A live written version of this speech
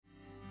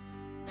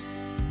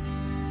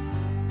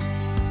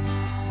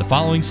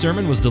following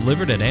sermon was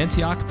delivered at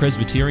Antioch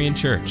Presbyterian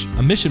Church,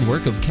 a mission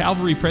work of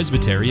Calvary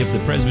Presbytery of the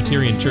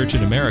Presbyterian Church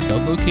in America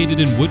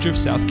located in Woodruff,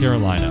 South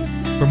Carolina.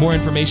 For more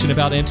information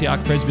about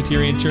Antioch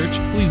Presbyterian Church,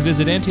 please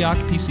visit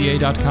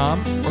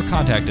antiochpca.com or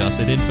contact us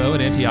at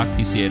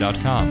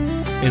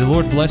info@antiochpca.com. May the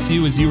Lord bless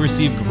you as you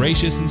receive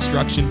gracious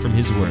instruction from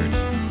His Word.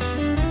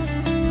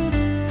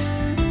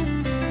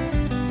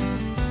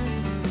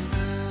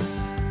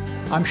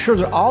 I'm sure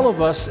that all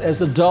of us as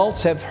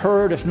adults have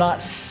heard, if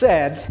not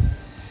said,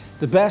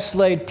 the best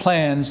laid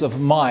plans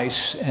of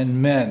mice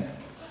and men.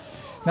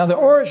 Now, the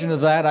origin of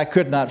that I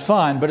could not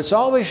find, but it's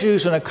always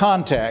used in a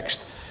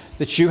context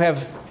that you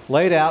have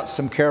laid out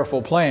some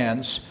careful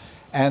plans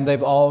and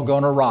they've all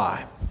gone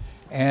awry.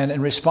 And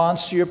in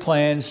response to your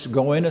plans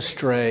going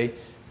astray,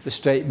 the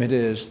statement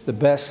is the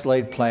best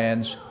laid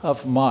plans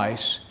of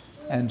mice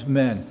and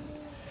men.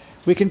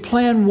 We can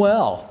plan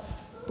well,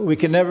 but we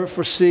can never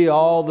foresee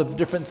all the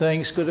different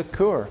things could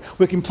occur.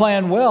 We can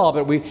plan well,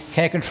 but we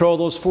can't control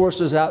those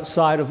forces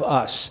outside of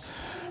us.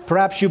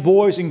 Perhaps you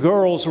boys and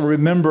girls will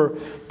remember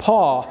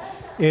Paul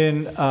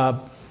in the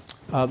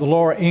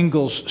Laura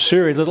Ingalls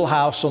series, Little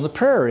House on the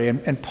Prairie.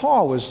 And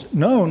Paul was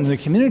known in the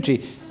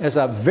community as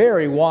a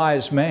very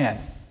wise man.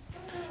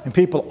 And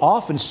people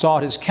often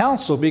sought his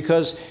counsel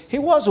because he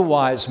was a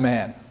wise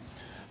man.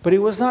 But he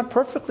was not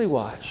perfectly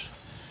wise.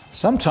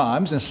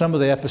 Sometimes, in some of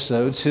the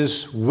episodes,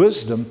 his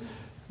wisdom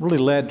really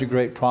led to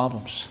great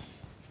problems.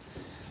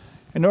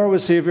 And nor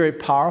was he a very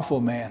powerful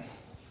man.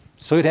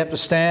 So he'd have to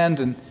stand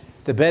at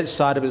the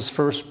bedside of his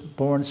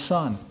firstborn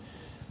son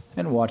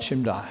and watch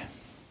him die.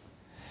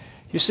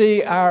 You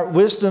see, our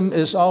wisdom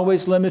is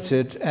always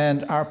limited,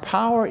 and our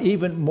power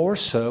even more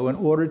so in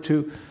order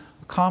to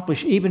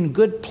accomplish even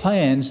good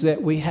plans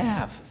that we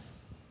have.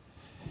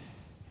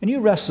 And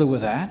you wrestle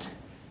with that.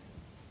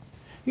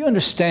 You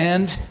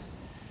understand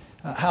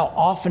how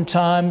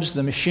oftentimes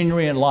the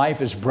machinery in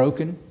life is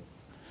broken,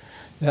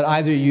 that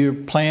either your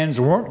plans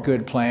weren't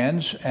good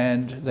plans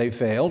and they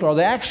failed, or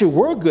they actually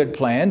were good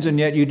plans and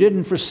yet you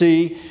didn't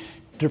foresee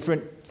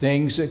different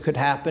things that could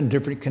happen,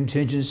 different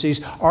contingencies,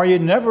 or you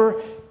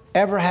never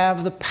ever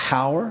have the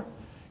power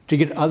to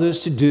get others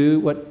to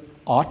do what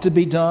ought to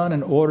be done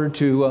in order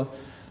to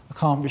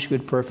accomplish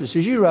good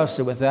purposes. You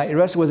wrestle with that. You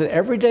wrestle with it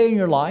every day in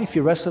your life.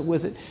 You wrestle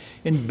with it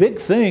in big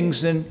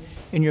things in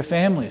your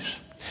families.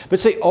 But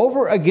see,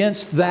 over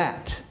against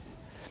that,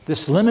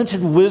 this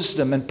limited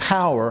wisdom and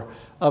power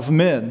of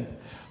men,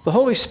 the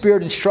Holy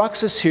Spirit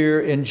instructs us here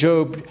in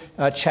Job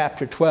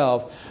chapter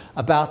 12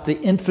 about the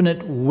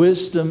infinite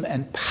wisdom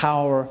and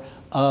power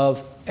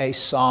of a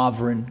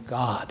sovereign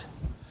God.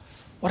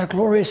 What a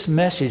glorious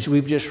message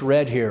we've just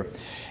read here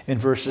in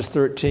verses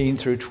 13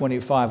 through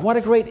 25. What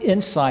a great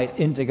insight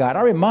into God.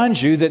 I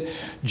remind you that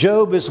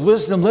Job is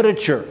wisdom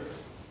literature.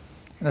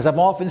 And as I've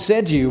often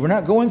said to you, we're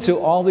not going through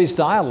all these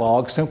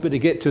dialogues simply to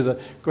get to the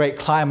great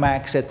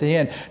climax at the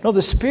end. No,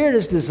 the Spirit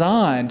has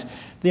designed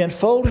the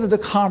unfolding of the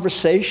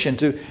conversation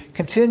to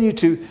continue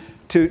to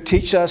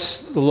teach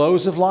us the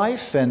lows of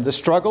life and the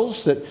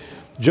struggles that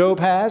Job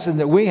has and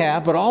that we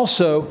have, but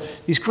also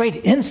these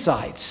great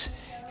insights.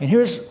 And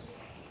here's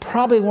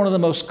probably one of the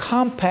most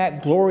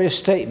compact, glorious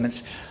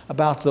statements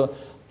about the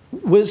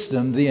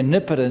wisdom, the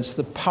omnipotence,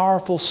 the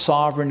powerful,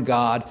 sovereign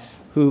God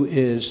who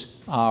is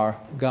our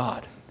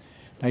God.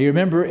 Now you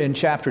remember in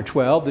chapter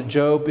 12 that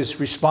Job is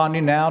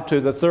responding now to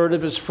the third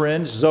of his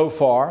friends,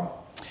 Zophar.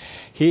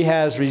 He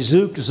has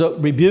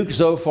rebuked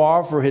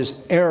Zophar for his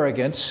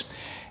arrogance,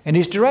 and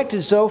he's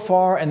directed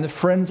Zophar and the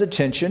friends'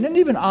 attention, and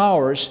even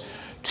ours,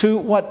 to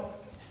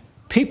what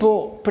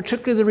people,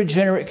 particularly the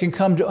regenerate, can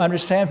come to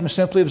understand from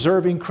simply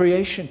observing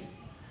creation.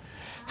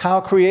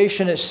 How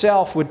creation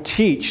itself would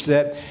teach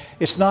that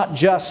it's not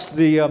just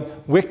the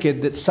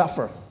wicked that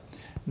suffer,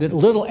 that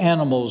little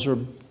animals are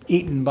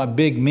eaten by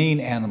big, mean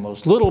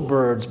animals, little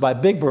birds by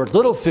big birds,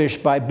 little fish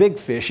by big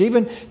fish.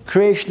 Even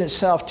creation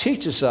itself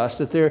teaches us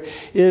that there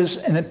is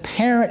an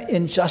apparent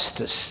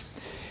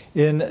injustice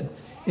in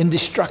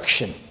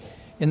destruction,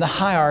 in the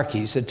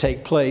hierarchies that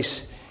take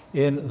place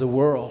in the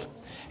world.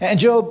 And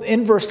Job,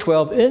 in verse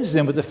 12, ends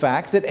then with the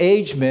fact that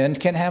aged men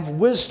can have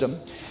wisdom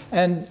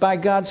and by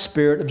God's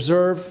Spirit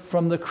observe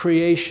from the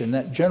creation,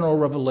 that general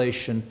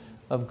revelation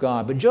of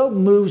God. But Job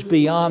moves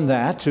beyond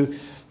that to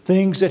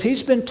things that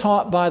he's been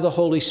taught by the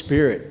Holy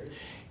Spirit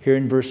here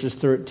in verses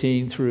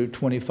 13 through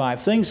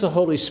 25. Things the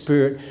Holy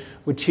Spirit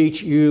would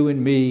teach you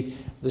and me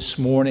this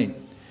morning.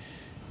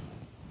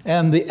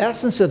 And the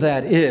essence of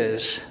that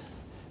is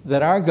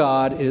that our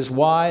God is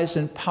wise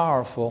and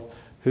powerful,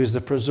 who's the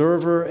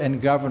preserver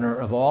and governor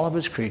of all of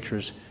his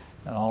creatures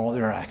and all of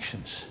their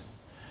actions.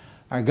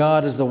 Our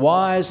God is the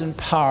wise and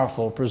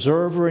powerful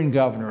preserver and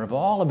governor of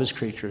all of his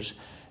creatures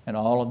and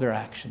all of their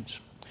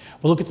actions.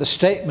 We'll look at the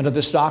statement of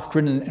this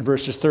doctrine in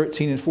verses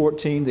 13 and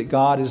 14, that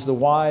God is the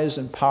wise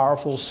and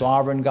powerful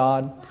sovereign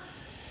God.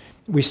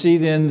 We see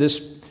then this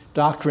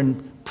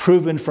doctrine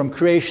proven from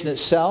creation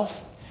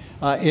itself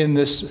in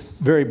this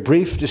very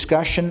brief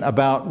discussion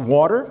about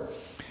water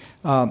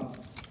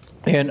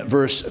in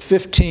verse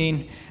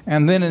 15,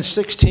 and then in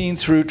 16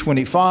 through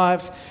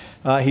 25,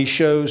 he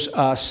shows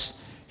us,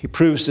 he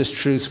proves this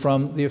truth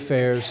from the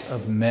affairs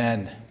of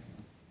men.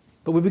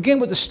 But we begin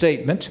with a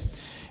statement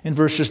in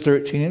verses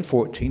 13 and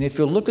 14. If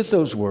you'll look at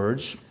those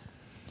words,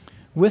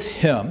 with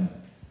him,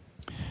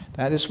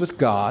 that is with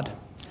God,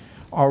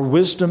 are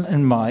wisdom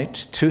and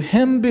might. To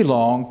him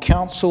belong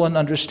counsel and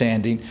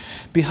understanding.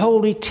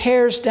 Behold, he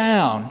tears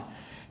down,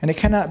 and it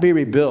cannot be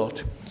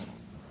rebuilt.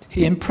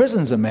 He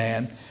imprisons a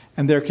man,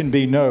 and there can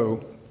be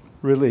no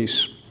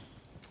release.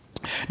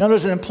 Now,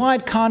 there's an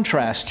implied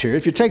contrast here.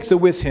 If you take the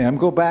with him,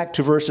 go back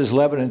to verses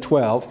 11 and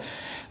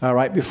 12,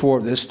 right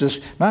before this.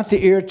 Does not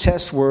the ear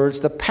test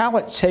words, the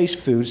palate taste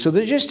food? So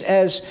that just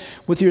as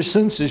with your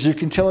senses, you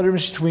can tell the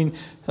difference between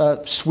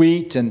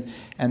sweet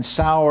and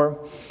sour.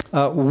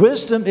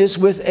 Wisdom is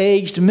with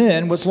aged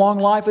men, with long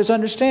life is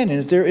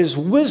understanding. There is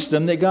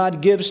wisdom that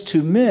God gives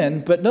to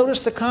men, but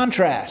notice the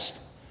contrast.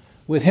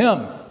 With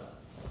him,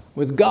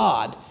 with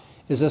God,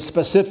 is a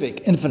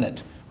specific,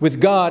 infinite.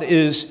 With God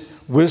is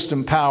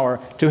wisdom, power.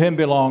 To him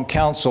belong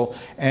counsel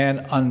and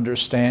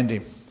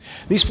understanding.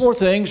 These four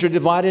things are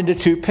divided into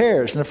two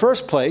pairs. In the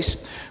first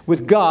place,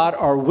 with God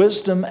are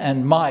wisdom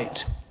and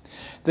might.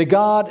 The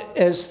God,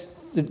 as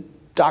the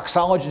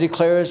doxology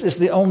declares, is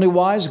the only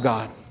wise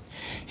God.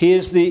 He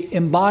is the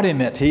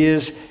embodiment. He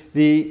is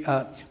the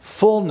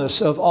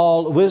fullness of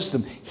all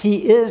wisdom.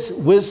 He is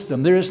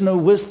wisdom. There is no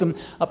wisdom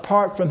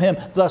apart from him.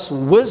 Thus,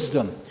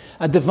 wisdom,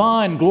 a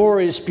divine,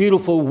 glorious,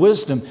 beautiful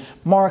wisdom,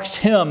 marks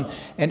him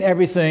in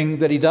everything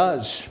that he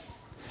does.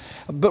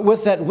 But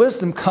with that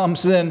wisdom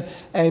comes then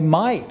a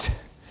might.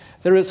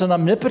 There is an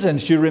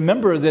omnipotence. You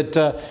remember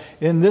that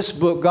in this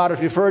book, God is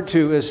referred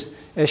to as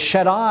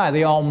Shaddai,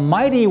 the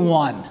Almighty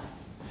One.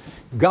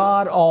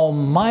 God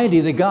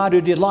Almighty, the God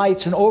who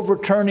delights in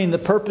overturning the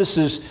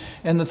purposes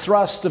and the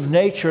thrust of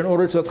nature in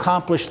order to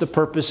accomplish the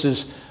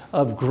purposes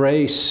of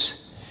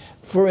grace.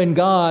 For in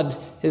God,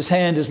 his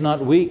hand is not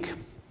weak.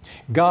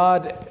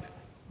 God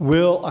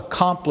will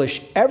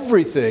accomplish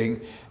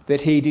everything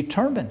that he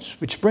determines.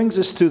 Which brings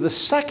us to the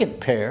second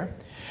pair,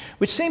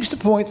 which seems to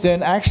point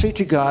then actually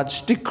to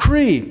God's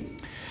decree.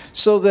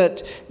 So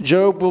that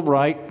Job will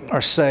write or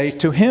say,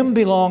 to him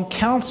belong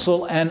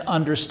counsel and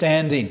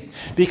understanding.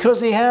 Because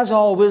he has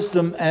all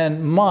wisdom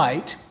and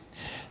might,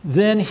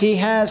 then he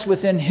has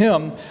within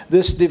him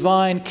this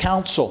divine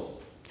counsel,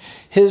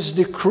 his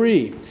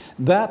decree,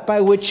 that by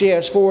which he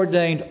has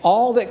foreordained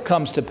all that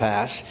comes to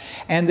pass,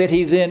 and that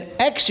he then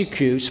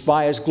executes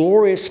by his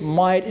glorious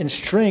might and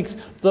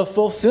strength the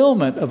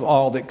fulfillment of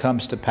all that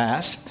comes to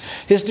pass.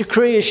 His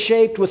decree is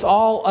shaped with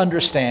all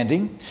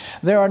understanding.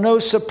 There are no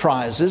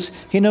surprises.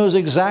 He knows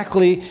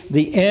exactly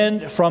the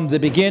end from the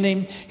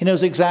beginning. He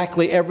knows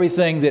exactly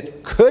everything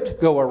that could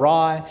go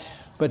awry,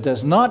 but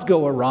does not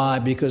go awry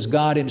because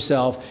God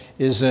himself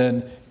is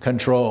in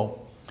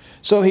control.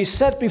 So he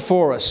set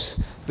before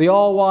us the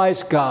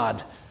all-wise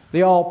God,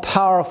 the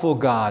all-powerful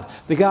God,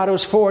 the God who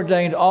has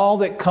foreordained all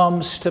that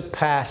comes to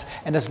pass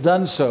and has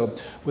done so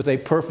with a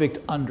perfect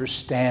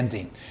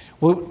understanding.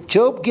 Well,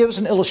 Job gives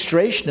an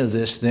illustration of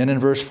this then in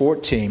verse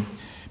 14.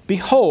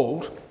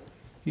 Behold,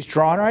 he's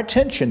drawing our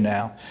attention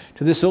now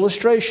to this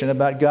illustration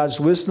about God's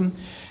wisdom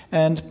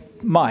and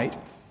might.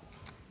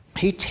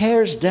 He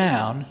tears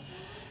down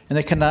and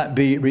it cannot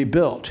be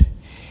rebuilt.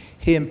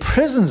 He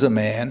imprisons a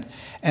man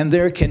and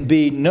there can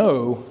be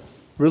no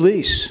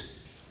release.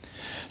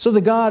 So the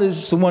God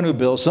is the one who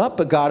builds up,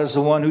 but God is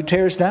the one who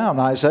tears down.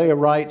 Isaiah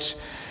writes,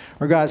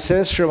 or God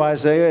says through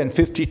Isaiah in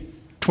Isaiah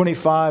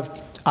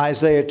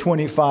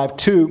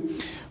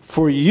 25:2,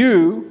 for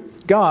you,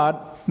 God,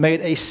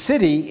 made a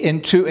city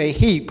into a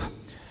heap,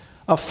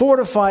 a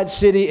fortified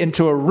city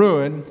into a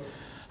ruin.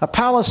 A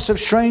palace of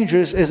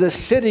strangers is a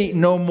city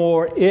no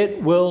more.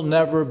 It will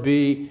never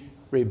be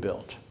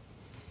rebuilt.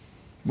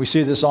 We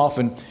see this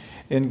often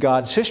in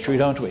God's history,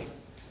 don't we?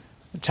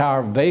 The Tower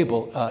of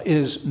Babel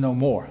is no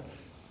more.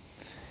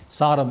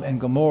 Sodom and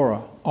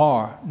Gomorrah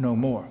are no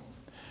more.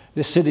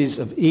 The cities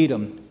of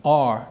Edom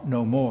are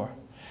no more.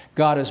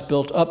 God has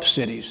built up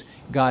cities.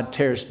 God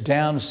tears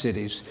down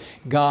cities.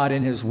 God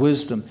in his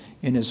wisdom,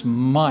 in his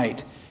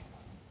might,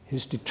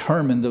 has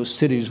determined those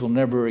cities will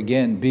never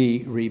again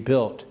be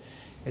rebuilt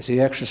as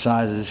he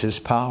exercises his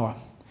power.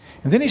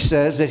 And then he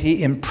says that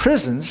he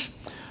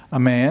imprisons a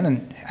man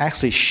and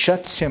actually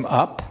shuts him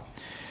up,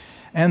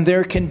 and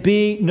there can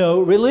be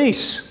no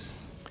release.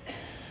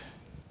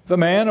 If a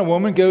man or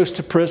woman goes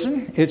to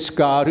prison, it's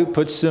God who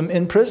puts them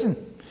in prison.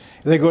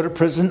 If they go to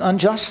prison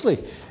unjustly,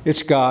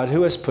 it's God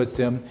who has put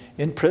them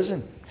in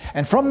prison.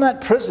 And from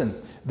that prison,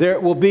 there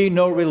will be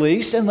no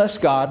release unless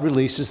God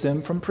releases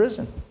them from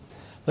prison.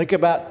 Think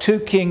about two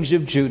kings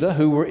of Judah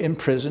who were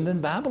imprisoned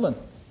in Babylon.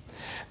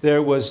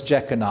 There was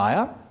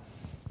Jeconiah.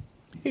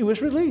 He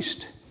was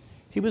released.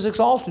 He was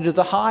exalted to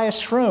the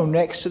highest throne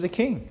next to the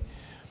king.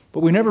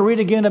 But we never read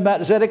again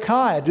about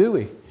Zedekiah, do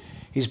we?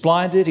 He's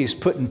blinded, he's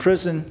put in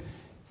prison,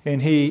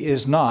 and he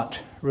is not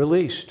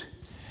released.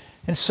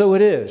 And so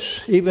it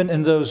is, even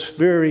in those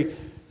very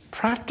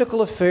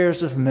practical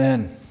affairs of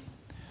men.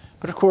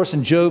 But of course,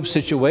 in Job's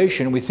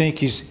situation, we think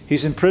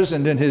he's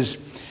imprisoned in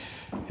his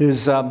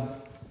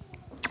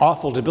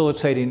awful,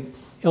 debilitating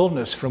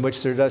illness from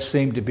which there does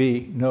seem to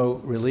be no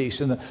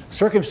release. In the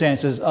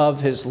circumstances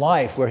of his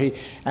life where he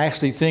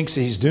actually thinks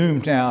he's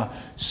doomed now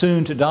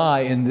soon to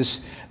die in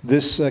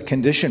this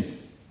condition.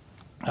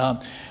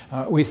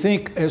 We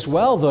think as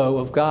well, though,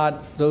 of God,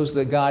 those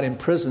that God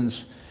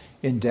imprisons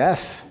in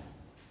death.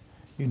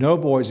 You know,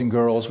 boys and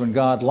girls, when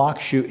God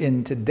locks you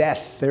into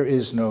death, there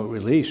is no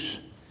release.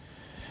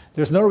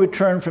 There's no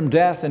return from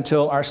death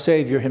until our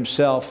Savior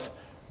himself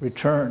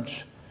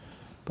returns.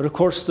 But of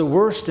course, the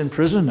worst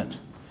imprisonment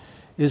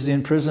is the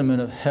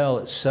imprisonment of hell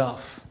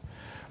itself,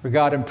 where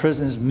God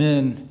imprisons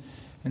men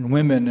and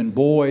women and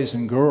boys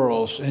and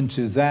girls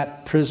into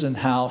that prison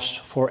house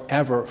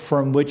forever,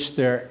 from which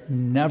there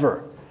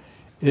never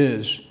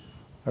is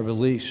a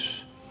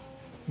release.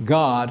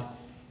 God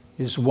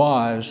is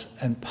wise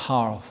and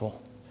powerful.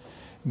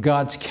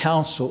 God's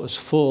counsel is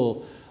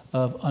full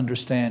of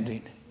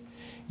understanding.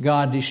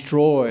 God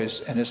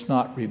destroys and it's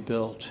not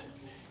rebuilt.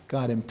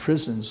 God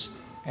imprisons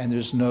and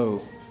there's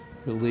no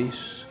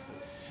release.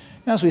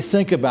 Now, as we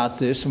think about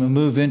this and we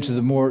move into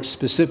the more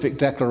specific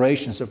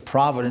declarations of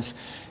providence,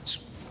 it's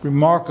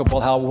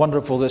remarkable how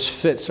wonderful this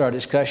fits our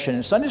discussion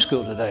in Sunday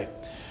school today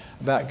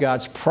about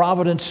God's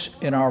providence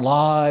in our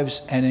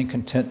lives and in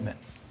contentment.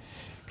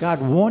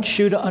 God wants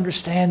you to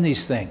understand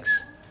these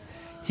things.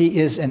 He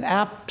is in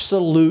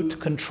absolute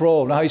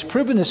control. Now, he's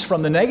proven this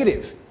from the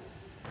negative,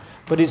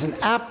 but he's in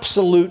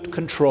absolute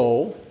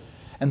control,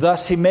 and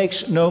thus he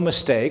makes no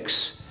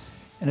mistakes,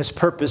 and his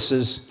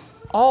purposes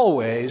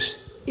always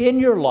in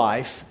your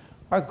life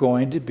are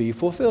going to be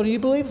fulfilled. Do you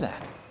believe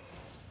that?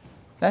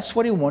 That's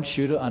what he wants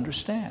you to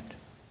understand.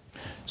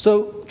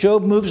 So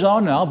Job moves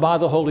on now by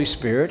the Holy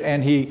Spirit,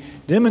 and he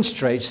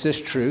demonstrates this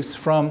truth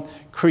from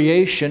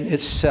creation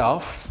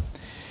itself.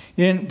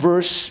 In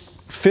verse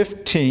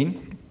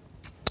 15,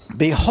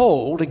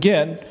 behold,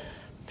 again,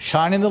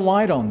 shining the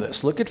light on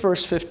this. Look at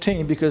verse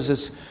 15 because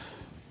it's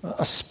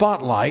a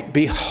spotlight.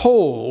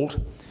 Behold,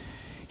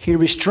 he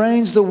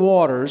restrains the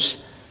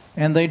waters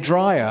and they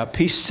dry up.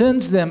 He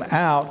sends them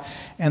out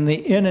and they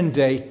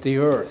inundate the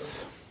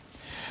earth.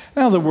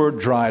 Now, the word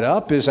dried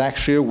up is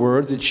actually a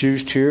word that's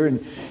used here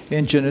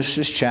in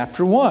Genesis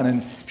chapter 1.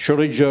 And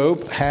surely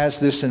Job has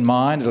this in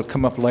mind. It'll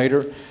come up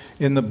later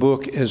in the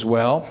book as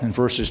well. In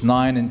verses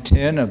 9 and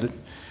 10 of the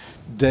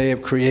day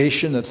of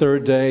creation, the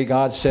third day,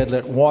 God said,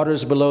 let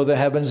waters below the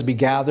heavens be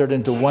gathered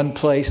into one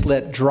place.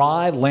 Let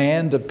dry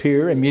land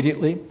appear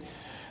immediately.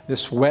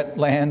 This wet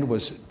land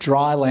was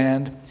dry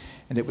land,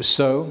 and it was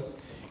so.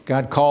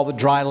 God called the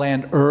dry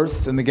land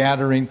earth, and the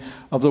gathering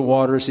of the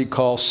waters he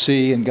called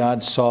sea, and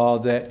God saw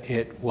that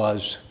it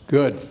was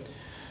good.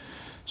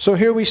 So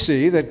here we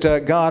see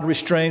that God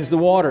restrains the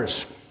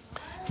waters.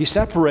 He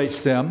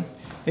separates them,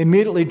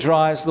 immediately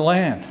dries the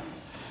land.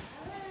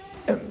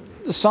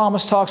 The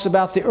psalmist talks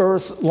about the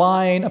earth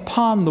lying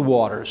upon the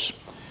waters.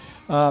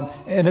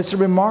 And it's a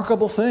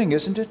remarkable thing,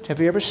 isn't it?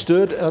 Have you ever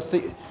stood at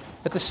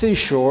the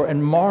seashore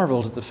and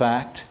marveled at the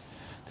fact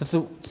that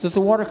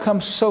the water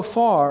comes so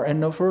far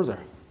and no further?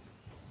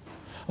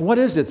 What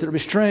is it that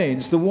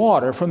restrains the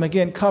water from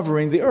again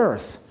covering the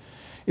earth?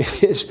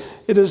 It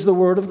is the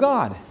Word of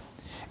God.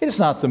 It is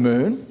not the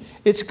moon.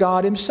 It's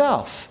God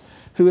himself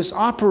who is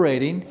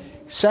operating,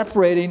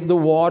 separating the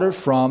water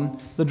from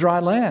the dry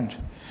land.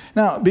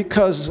 Now,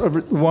 because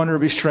of the one who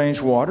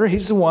restrains water,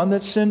 he's the one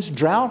that sends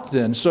drought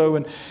then. So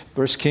in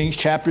 1 Kings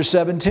chapter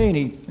 17,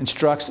 he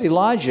instructs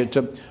Elijah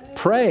to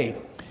pray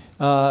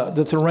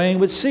that the rain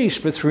would cease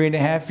for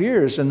 3.5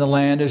 years, and the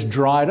land is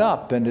dried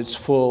up and it's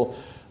full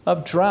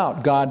of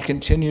drought. God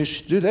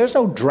continues to do. There's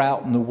no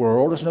drought in the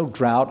world. There's no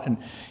drought in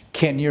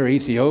Kenya or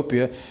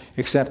Ethiopia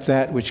except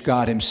that which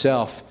God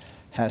himself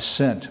has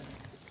sent.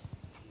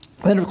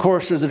 Then, of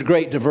course, there's a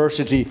great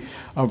diversity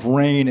of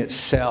rain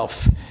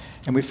itself.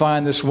 And we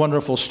find this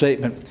wonderful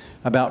statement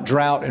about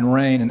drought and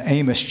rain in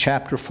Amos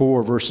chapter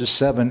 4, verses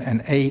 7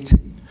 and 8.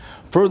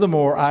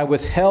 Furthermore, I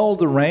withheld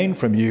the rain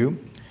from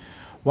you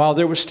while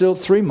there were still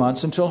 3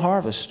 months until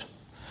harvest.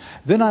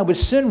 Then I would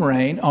send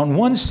rain on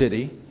one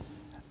city,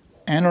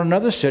 and on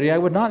another city I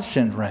would not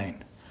send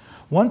rain.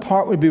 One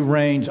part would be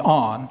rained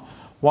on,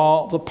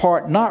 while the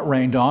part not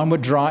rained on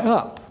would dry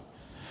up.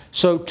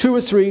 So 2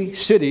 or 3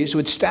 cities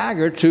would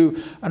stagger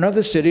to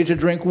another city to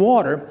drink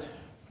water,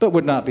 but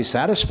would not be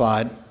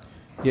satisfied.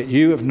 Yet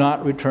you have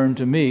not returned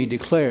to me,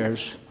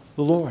 declares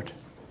the Lord.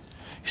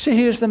 You see,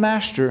 he is the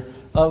master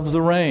of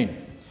the rain.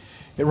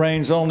 It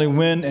rains only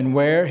when and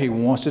where he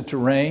wants it to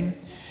rain.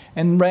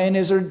 And rain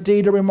is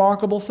indeed a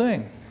remarkable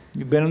thing.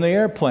 You've been in the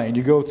airplane.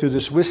 You go through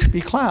this wispy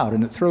cloud,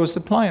 and it throws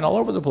the plane all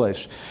over the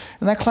place.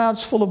 And that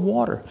cloud's full of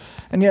water.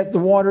 And yet the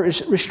water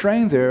is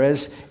restrained there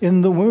as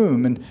in the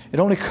womb. And it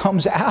only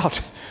comes out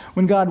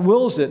when God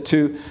wills it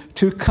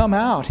to come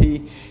out.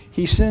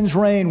 He sends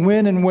rain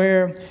when and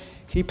where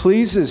he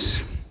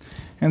pleases.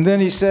 And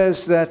then he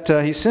says that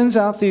he sends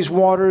out these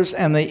waters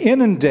and they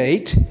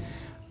inundate,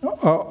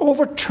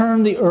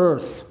 overturn the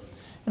earth.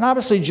 And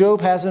obviously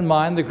Job has in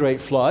mind the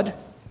great flood,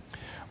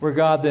 where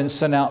God then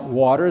sent out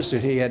waters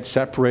that he had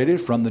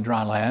separated from the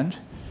dry land.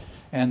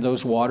 And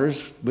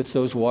with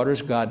those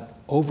waters, God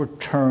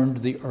overturned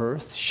the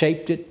earth,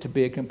 shaped it to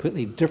be a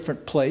completely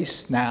different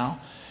place now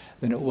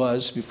than it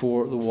was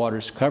before the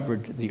waters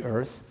covered the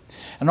earth.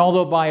 And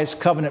although by his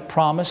covenant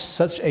promise,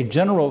 such a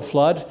general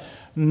flood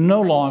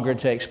no longer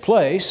takes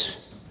place,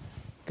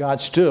 God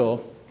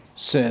still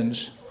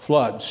sends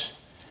floods.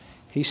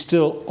 He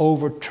still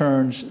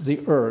overturns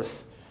the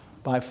earth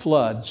by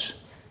floods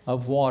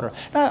of water.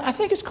 Now, I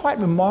think it's quite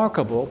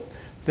remarkable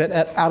that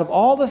out of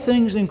all the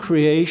things in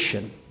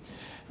creation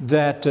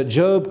that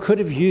Job could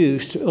have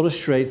used to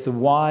illustrate the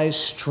wise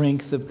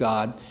strength of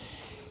God,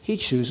 he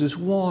chooses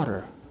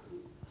water.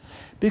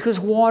 Because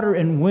water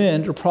and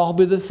wind are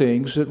probably the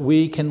things that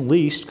we can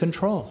least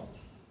control.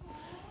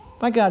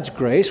 By God's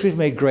grace, we've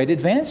made great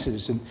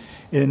advances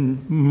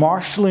in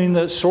marshaling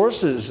the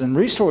sources and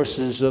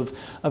resources of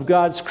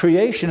God's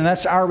creation, and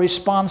that's our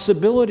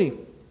responsibility.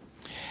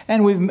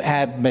 And we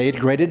have made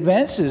great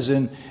advances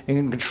in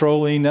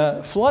controlling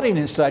flooding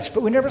and such,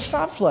 but we never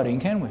stop flooding,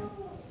 can we?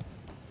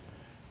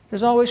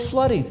 There's always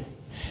flooding.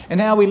 And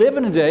now we live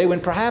in a day when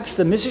perhaps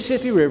the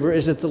Mississippi River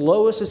is at the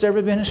lowest it's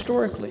ever been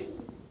historically.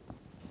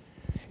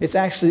 It's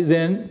actually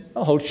then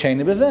a whole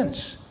chain of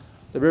events.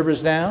 The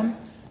river's down,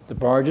 the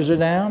barges are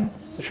down,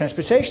 the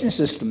transportation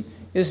system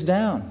is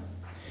down.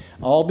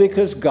 All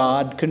because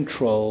God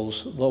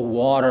controls the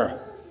water.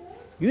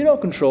 You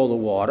don't control the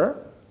water.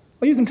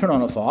 Well, you can turn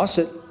on a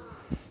faucet,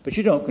 but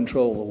you don't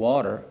control the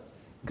water.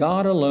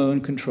 God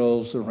alone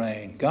controls the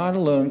rain. God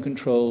alone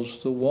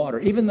controls the water.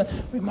 Even the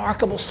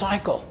remarkable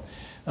cycle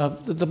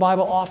that the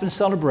Bible often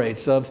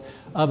celebrates of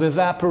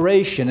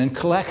evaporation and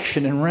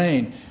collection and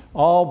rain,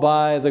 all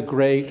by the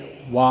great,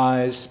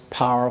 wise,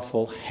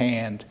 powerful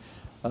hand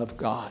of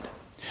God.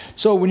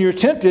 So when you're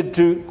tempted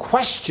to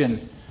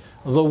question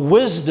the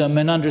wisdom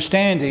and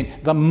understanding,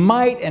 the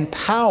might and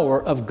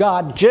power of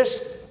God,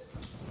 just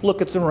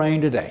look at the rain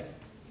today.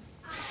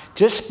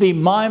 Just be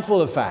mindful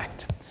of the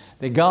fact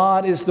that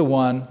God is the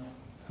one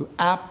who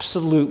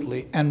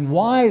absolutely and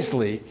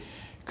wisely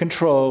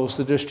controls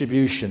the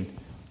distribution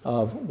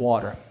of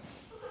water.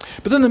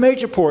 But then the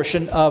major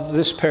portion of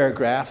this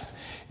paragraph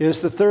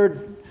is the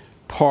third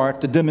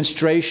part, the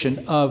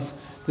demonstration of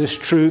this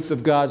truth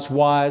of God's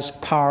wise,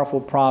 powerful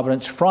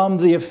providence from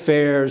the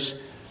affairs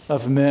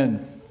of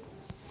men.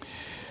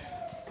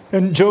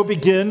 And Job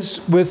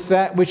begins with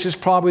that which is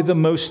probably the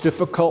most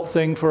difficult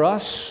thing for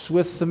us,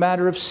 with the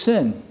matter of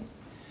sin.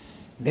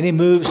 Then he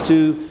moves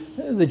to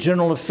the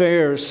general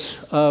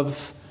affairs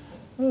of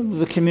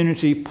the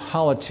community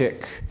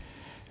politic,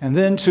 and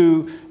then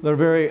to the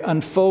very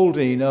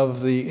unfolding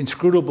of the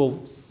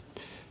inscrutable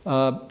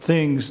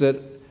things that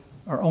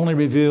are only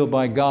revealed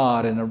by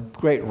God, and a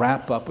great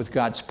wrap-up with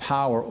God's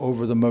power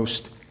over the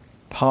most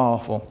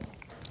powerful.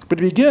 But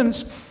it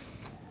begins,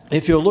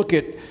 if you'll look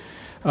at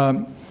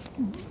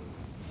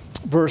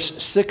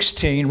verse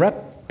 16,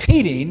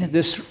 repeating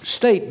this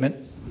statement.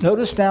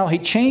 Notice now he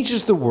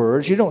changes the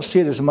words. You don't see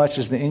it as much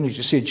as the English.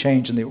 You see a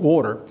change in the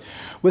order.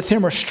 With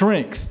him are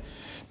strength.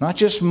 Not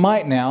just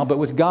might now, but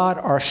with God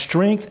are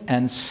strength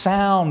and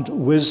sound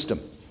wisdom.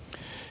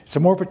 It's a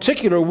more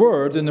particular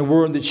word than the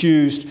word that's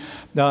used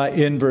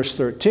in verse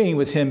 13.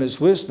 With him is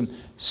wisdom.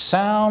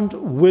 Sound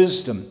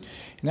wisdom.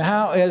 Now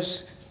how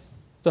is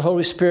the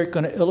Holy Spirit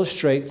going to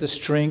illustrate the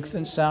strength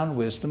and sound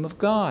wisdom of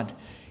God?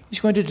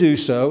 He's going to do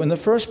so in the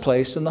first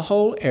place in the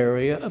whole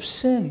area of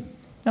sin.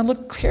 Now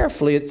look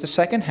carefully at the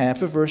second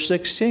half of verse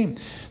 16.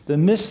 The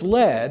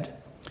misled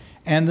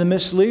and the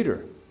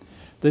misleader,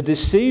 the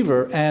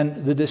deceiver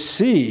and the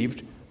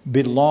deceived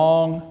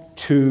belong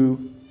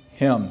to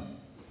him.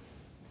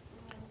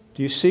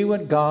 Do you see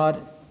what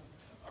God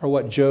or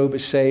what Job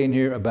is saying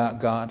here about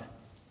God?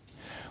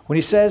 When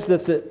he says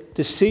that the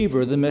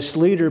deceiver, the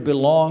misleader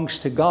belongs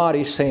to God,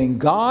 he's saying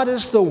God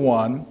is the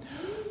one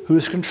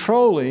who's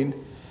controlling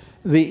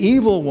the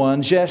evil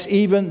ones, yes,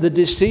 even the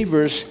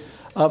deceivers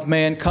of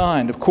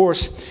mankind. Of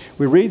course,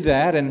 we read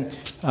that, and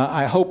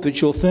I hope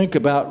that you'll think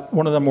about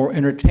one of the more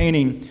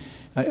entertaining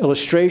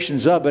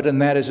illustrations of it,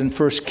 and that is in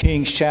 1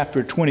 Kings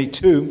chapter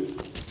 22,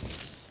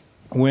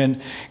 when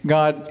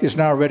God is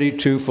now ready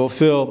to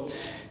fulfill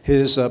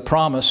his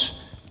promise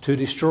to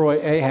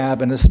destroy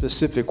Ahab in a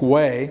specific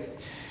way.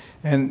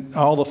 And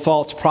all the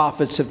false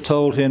prophets have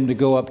told him to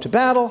go up to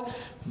battle,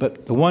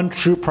 but the one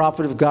true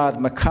prophet of God,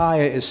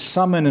 Micaiah, is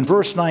summoned. In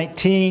verse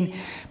 19,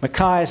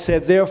 Micaiah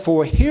said,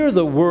 "Therefore hear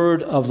the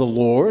word of the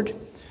Lord.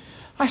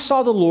 I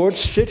saw the Lord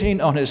sitting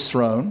on his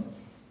throne,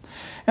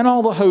 and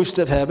all the host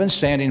of heaven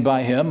standing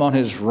by him on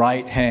his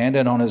right hand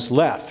and on his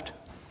left."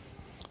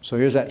 So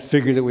here's that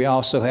figure that we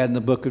also had in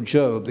the book of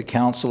Job, the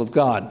counsel of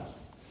God.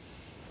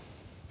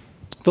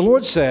 The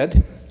Lord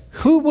said,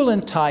 "Who will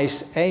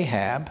entice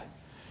Ahab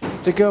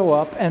to go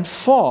up and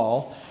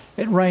fall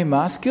at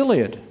Ramoth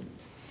Gilead?"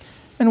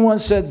 And one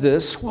said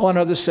this, while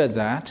another said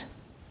that.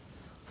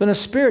 Then a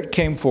spirit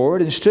came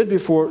forward and stood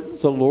before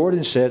the Lord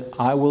and said,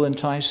 "I will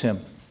entice him."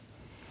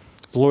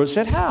 The Lord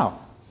said, "How?"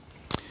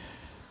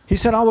 He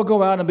said, "I will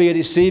go out and be a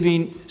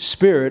deceiving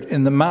spirit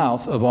in the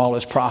mouth of all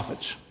his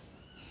prophets."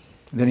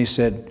 Then he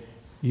said,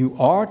 "You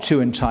are to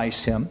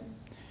entice him.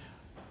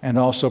 and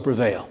also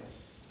prevail.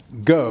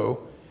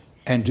 Go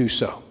and do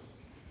so.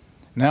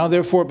 Now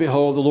therefore,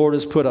 behold, the Lord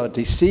has put a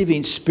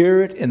deceiving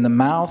spirit in the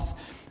mouth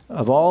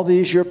of all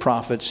these your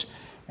prophets,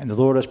 and the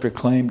Lord has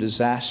proclaimed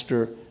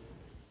disaster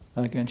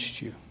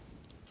against you.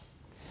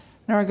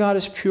 Now our God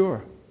is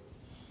pure.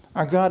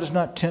 Our God does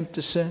not tempt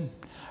to sin.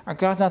 Our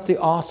God's not the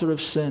author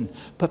of sin.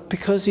 But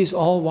because He's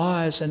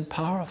all-wise and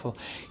powerful,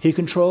 He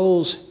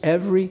controls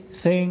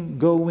everything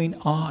going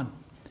on.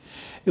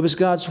 It was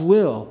God's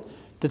will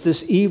that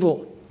this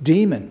evil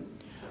demon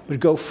would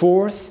go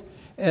forth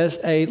as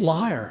a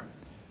liar,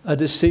 a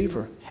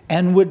deceiver,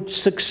 and would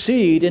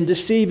succeed in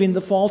deceiving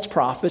the false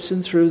prophets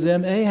and through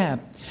them Ahab.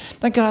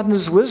 Now God in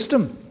His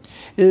wisdom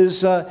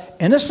is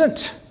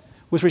innocent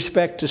with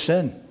respect to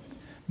sin,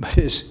 but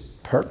His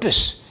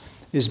purpose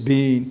is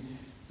being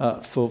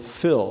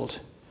fulfilled.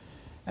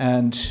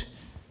 And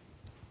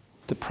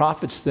the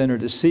prophets then are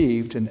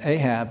deceived, and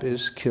Ahab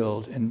is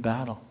killed in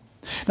battle.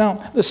 Now,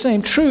 the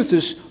same truth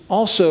is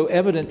also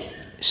evident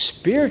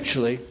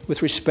spiritually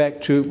with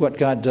respect to what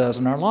God does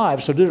in our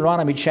lives. So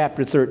Deuteronomy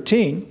chapter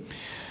 13,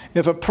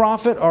 if a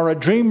prophet or a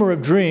dreamer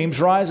of dreams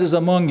rises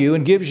among you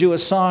and gives you a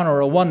sign or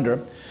a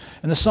wonder,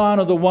 and the sign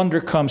or the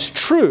wonder comes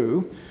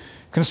true,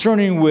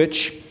 concerning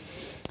which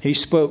he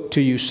spoke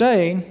to you,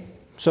 saying,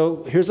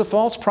 so here's a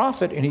false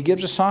prophet, and he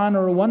gives a sign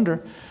or a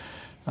wonder.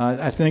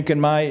 I think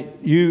in my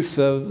youth,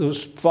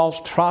 those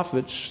false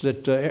prophets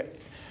that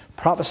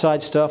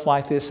prophesied stuff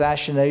like the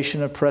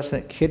assassination of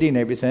President Kennedy and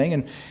everything,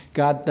 and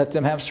God let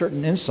them have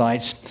certain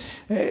insights.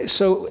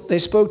 So they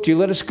spoke to you,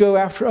 let us go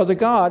after other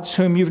gods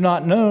whom you've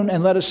not known,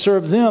 and let us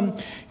serve them.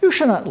 You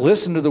shall not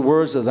listen to the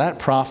words of that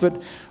prophet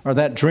or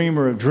that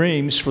dreamer of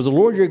dreams, for the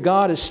Lord your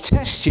God is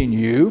testing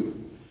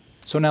you.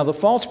 So now the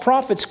false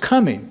prophet's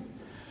coming.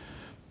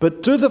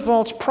 But through the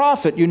false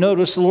prophet, you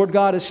notice the Lord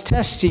God is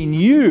testing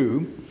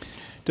you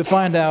to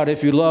find out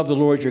if you love the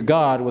Lord your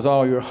God with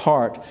all your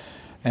heart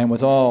and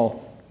with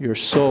all your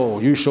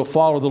soul. You shall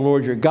follow the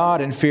Lord your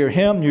God and fear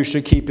Him. You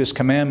shall keep His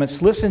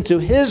commandments, listen to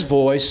His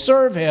voice,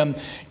 serve Him,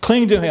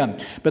 cling to Him.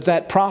 But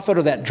that prophet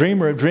or that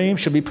dreamer of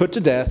dreams shall be put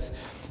to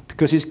death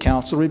because he's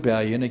counseled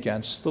rebellion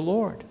against the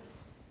Lord.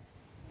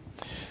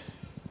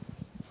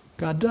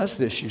 God does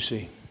this, you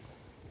see.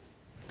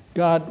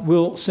 God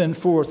will send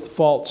forth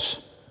false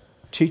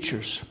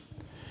teachers,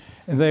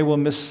 and they will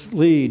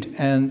mislead,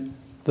 and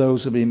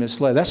those will be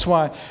misled. That's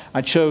why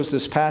I chose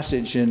this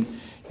passage in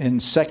 2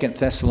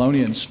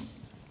 Thessalonians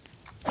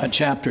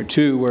chapter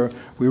 2, where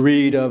we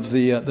read of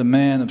the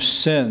man of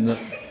sin, the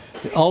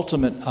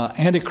ultimate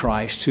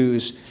Antichrist, who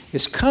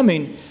is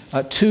coming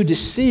to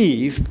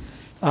deceive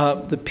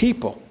the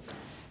people.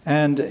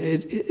 And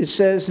it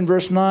says in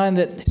verse 9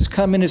 that his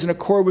coming is in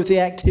accord with the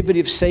activity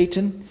of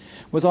Satan,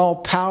 with all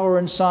power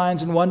and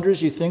signs and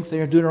wonders. You think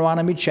they're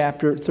Deuteronomy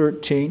chapter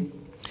 13.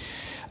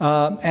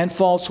 And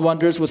false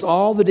wonders, with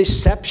all the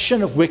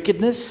deception of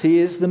wickedness. He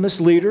is the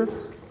misleader.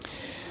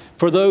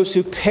 For those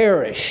who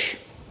perish.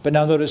 But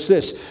now notice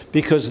this,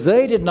 because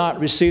they did not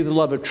receive the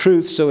love of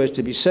truth so as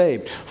to be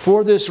saved.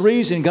 For this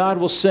reason, God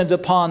will send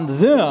upon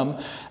them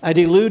a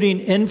deluding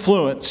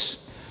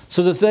influence,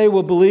 so that they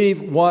will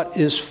believe what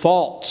is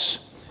false,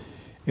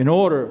 in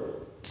order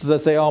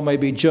that they all may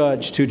be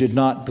judged who did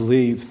not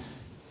believe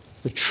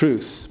the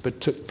truth, but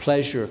took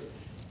pleasure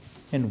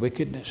in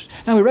wickedness.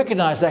 Now we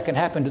recognize that can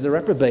happen to the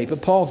reprobate,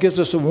 but Paul gives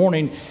us a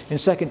warning in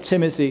 2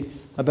 Timothy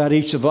about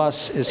each of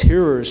us as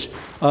hearers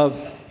of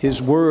his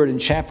word in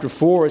chapter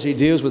 4 as he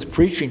deals with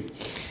preaching.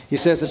 He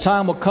says, the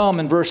time will come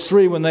in verse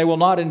 3 when they will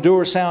not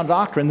endure sound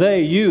doctrine.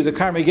 They, you, the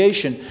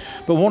congregation,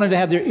 but wanting to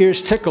have their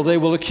ears tickled, they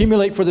will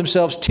accumulate for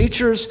themselves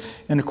teachers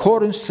in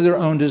accordance to their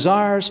own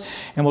desires,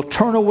 and will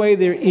turn away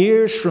their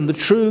ears from the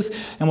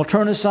truth, and will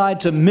turn aside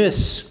to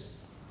myths.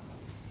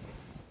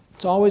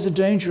 It's always a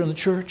danger in the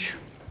church.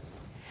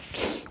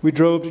 We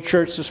drove to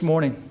church this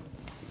morning.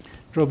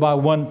 Drove by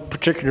one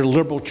particular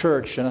liberal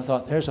church, and I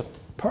thought, there's a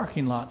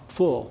parking lot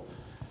full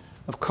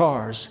of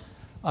cars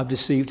of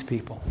deceived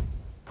people.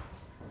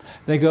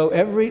 They go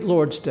every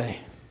Lord's Day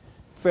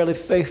fairly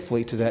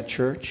faithfully to that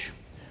church,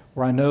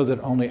 where I know that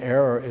only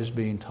error is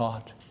being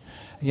taught.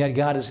 And yet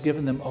God has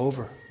given them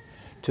over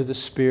to the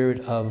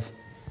spirit of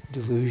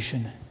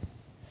delusion.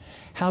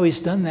 How He's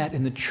done that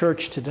in the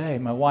church today.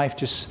 My wife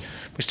just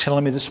was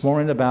telling me this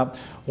morning about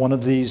one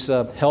of these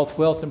health,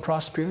 wealth, and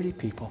prosperity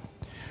people.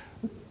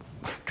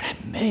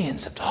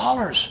 Millions of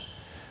dollars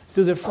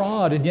through their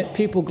fraud, and yet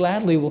people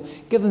gladly will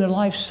give them their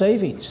life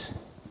savings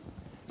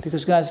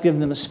because God's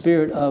given them a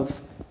spirit of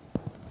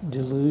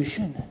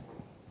delusion.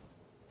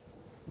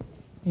 You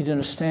need to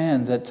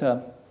understand that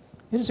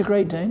it is a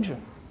great danger.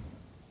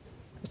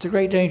 It's a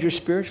great danger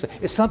spiritually.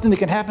 It's something that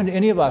can happen to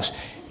any of us.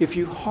 If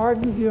you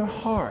harden your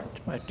heart,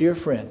 my dear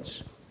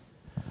friends,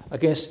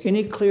 against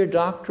any clear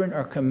doctrine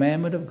or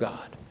commandment of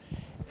God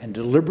and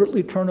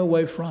deliberately turn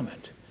away from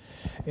it,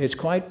 it's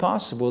quite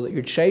possible that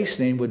your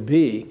chastening would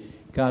be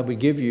God would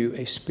give you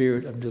a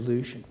spirit of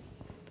delusion.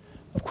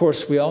 Of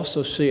course, we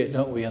also see it,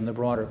 don't we, in the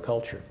broader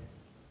culture.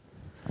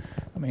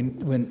 I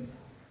mean, when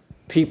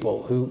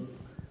people who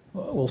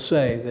will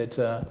say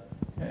that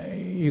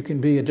you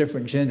can be a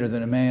different gender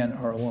than a man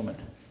or a woman.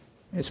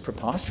 It's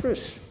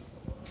preposterous.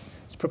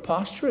 It's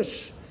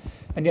preposterous.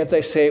 And yet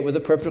they say it with a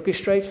perfectly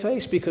straight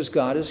face because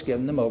God has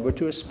given them over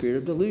to a spirit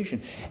of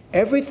delusion.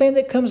 Everything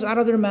that comes out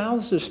of their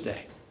mouths this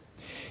day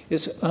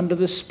is under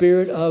the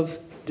spirit of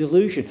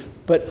delusion.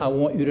 But I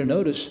want you to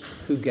notice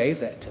who gave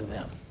that to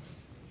them.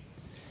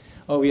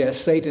 Oh yes,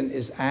 Satan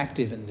is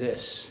active in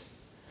this,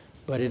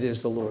 but it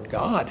is the Lord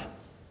God.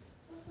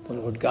 The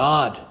Lord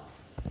God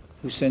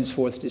who sends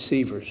forth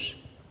deceivers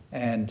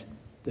and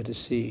the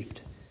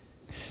deceived.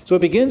 So it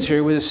begins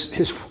here with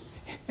his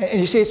and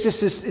you see,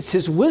 it's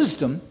his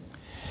wisdom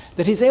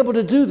that he's able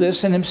to do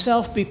this and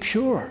himself be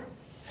pure.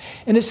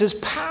 And it's his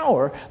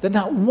power that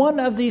not one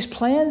of these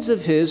plans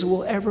of his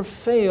will ever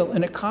fail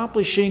in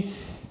accomplishing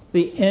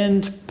the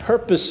end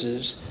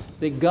purposes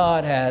that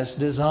God has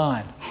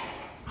designed.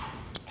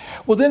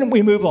 Well, then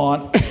we move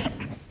on,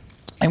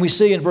 and we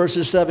see in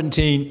verses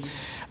 17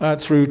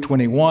 through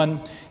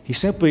 21, he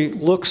simply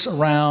looks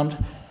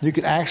around. You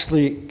could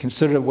actually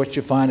consider what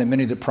you find in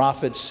many of the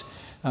prophets.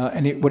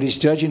 What he's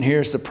judging here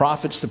is the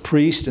prophets, the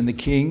priests, and the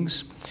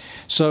kings.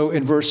 So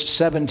in verse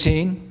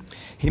 17,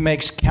 he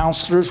makes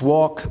counselors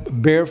walk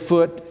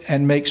barefoot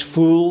and makes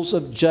fools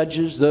of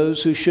judges,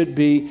 those who should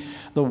be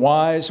the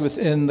wise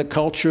within the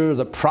culture.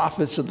 The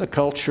prophets of the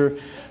culture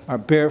are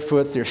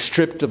barefoot. They're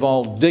stripped of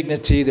all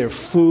dignity. They're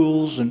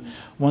fools. And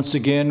once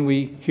again,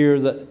 we hear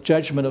the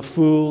judgment of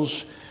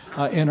fools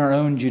in our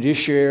own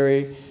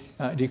judiciary,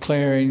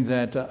 declaring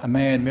that a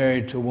man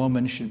married to a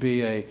woman should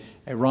be a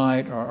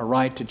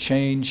right to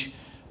change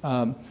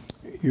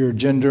your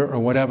gender or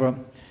whatever.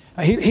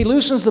 He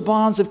loosens the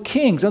bonds of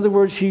kings. In other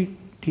words, he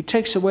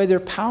takes away their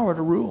power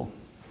to rule.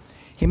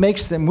 He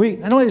makes them weak.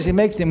 Not only does he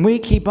make them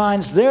weak, he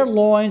binds their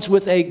loins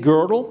with a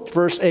girdle,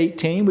 verse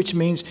 18, which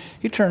means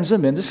he turns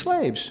them into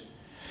slaves.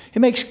 He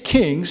makes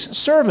kings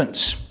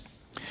servants.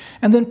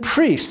 And then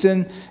priests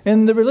in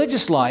the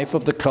religious life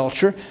of the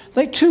culture,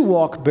 they too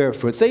walk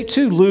barefoot. They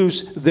too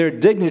lose their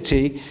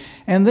dignity,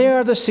 and they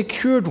are the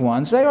secured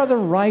ones. They are the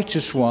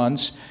righteous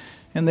ones,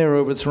 and they're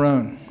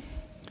overthrown.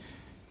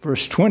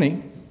 Verse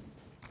 20,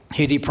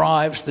 he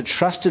deprives the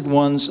trusted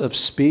ones of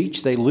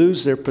speech. They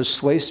lose their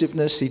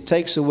persuasiveness. He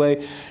takes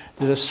away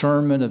the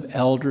discernment of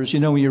elders.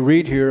 You know, when you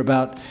read here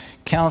about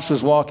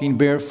counselors walking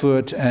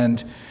barefoot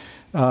and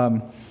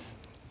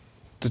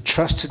the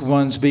trusted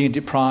ones being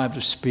deprived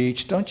of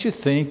speech, don't you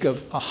think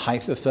of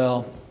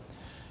Ahithophel,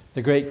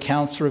 the great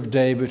counselor of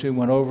David who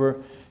went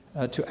over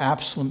to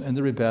Absalom in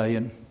the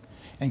rebellion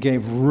and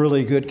gave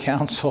really good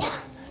counsel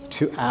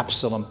to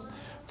Absalom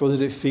for the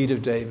defeat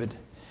of David.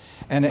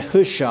 And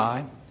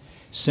Hushai,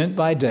 sent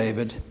by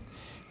David,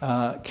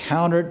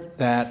 countered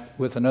that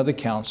with another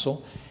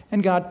counsel,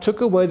 and God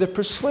took away the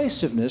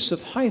persuasiveness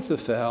of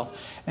Ahithophel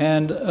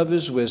and of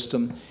his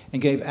wisdom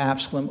and gave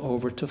Absalom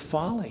over to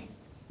folly.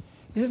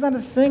 There's not a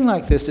thing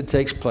like this that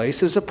takes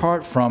place as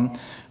apart from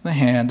the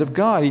hand of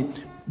God.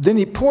 Then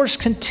he pours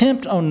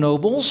contempt on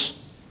nobles,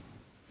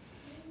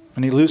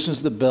 and he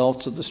loosens the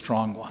belts of the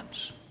strong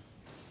ones.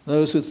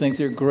 Those who think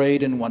they're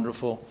great and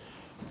wonderful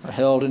are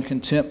held in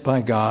contempt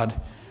by God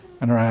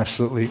and are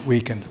absolutely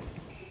weakened.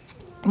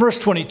 Verse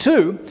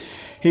 22,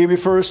 he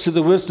refers to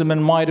the wisdom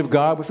and might of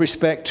God with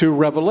respect to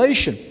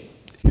revelation.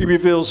 He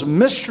reveals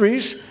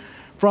mysteries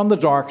from the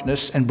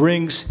darkness and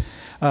brings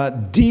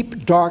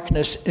deep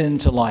darkness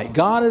into light.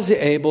 God is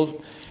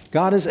able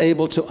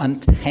to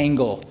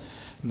untangle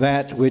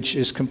that which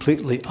is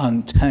completely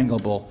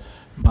untangable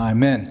by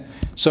men.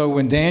 So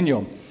when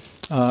Daniel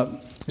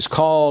is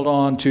called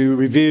on to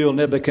reveal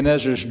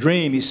Nebuchadnezzar's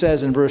dream, he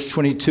says in verse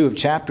 22 of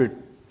chapter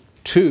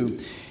 2,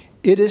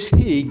 "It is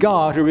he,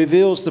 God, who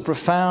reveals the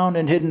profound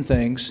and hidden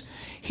things.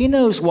 He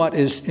knows what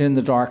is in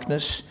the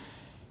darkness,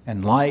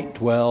 and light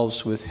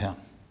dwells with him.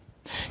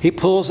 He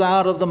pulls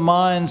out of the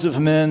minds of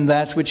men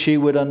that which he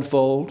would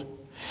unfold.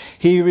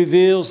 He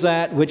reveals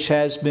that which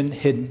has been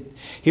hidden.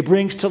 He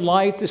brings to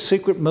light the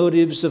secret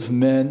motives of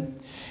men."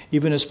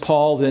 Even as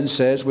Paul then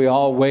says, we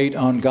all wait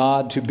on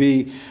God to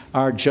be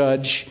our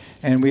judge,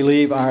 and we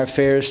leave our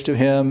affairs to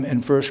him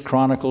in 1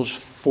 Corinthians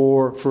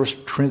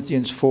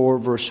 4,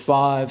 verse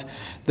 5.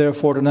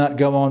 "Therefore do not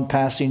go on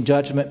passing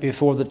judgment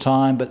before the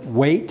time, but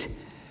wait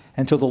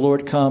until the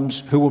Lord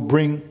comes, who will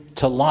bring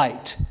to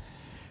light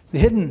the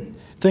hidden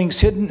things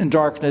hidden in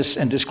darkness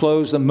and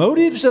disclose the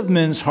motives of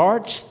men's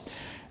hearts.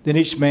 Then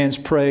each man's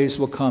praise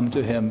will come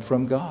to him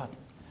from God."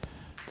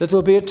 That there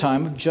will be a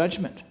time of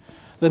judgment.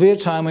 There'll be a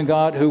time when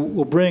God who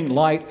will bring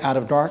light out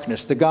of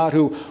darkness, the God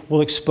who will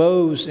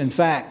expose, in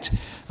fact,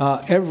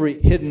 every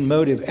hidden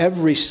motive,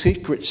 every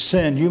secret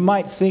sin. You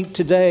might think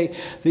today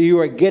that you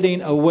are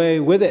getting away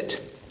with it,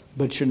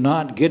 but you're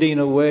not getting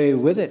away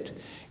with it.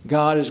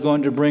 God is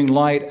going to bring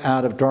light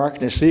out of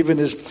darkness. Even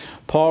as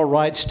Paul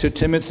writes to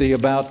Timothy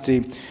about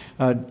the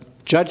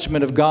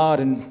judgment of God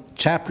in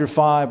chapter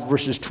 5,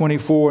 verses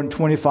 24 and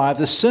 25,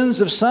 the sins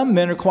of some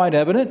men are quite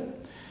evident,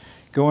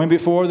 going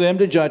before them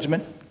to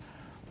judgment.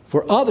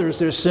 For others,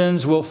 their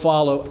sins will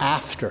follow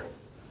after.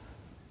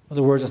 In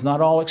other words, it's not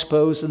all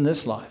exposed in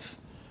this life.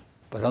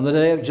 But on the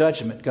day of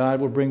judgment, God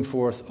will bring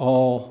forth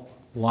all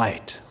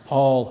light,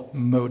 all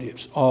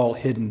motives, all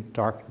hidden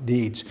dark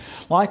deeds.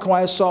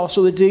 Likewise,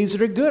 also the deeds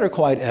that are good are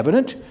quite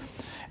evident,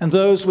 and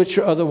those which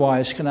are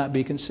otherwise cannot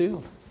be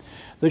concealed.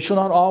 They shall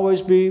not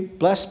always be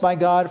blessed by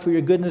God for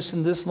your goodness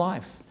in this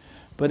life,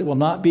 but it will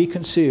not be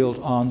concealed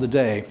on the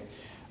day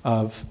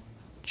of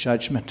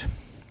judgment.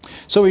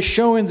 So he's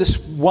showing this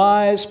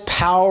wise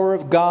power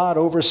of God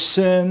over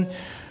sin,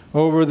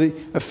 over the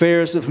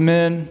affairs of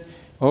men,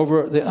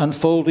 over the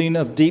unfolding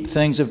of deep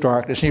things of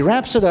darkness. And he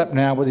wraps it up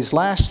now with these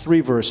last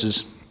 3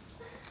 verses.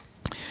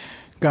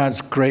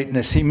 God's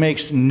greatness. He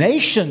makes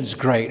nations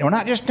great. And we're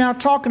not just now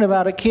talking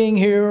about a king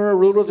here or a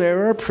ruler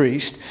there or a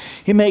priest.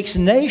 He makes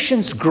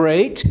nations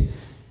great,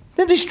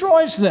 then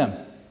destroys them.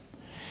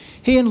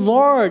 He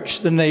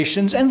enlarges the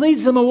nations and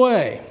leads them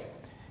away.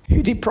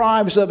 He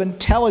deprives of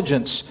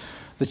intelligence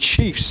the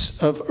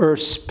chiefs of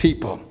earth's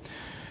people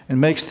and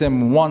makes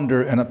them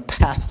wander in a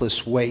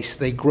pathless waste.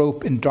 They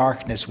grope in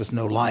darkness with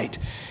no light.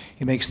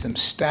 He makes them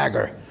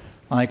stagger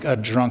like a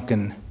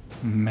drunken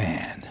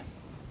man.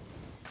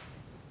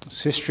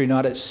 Is history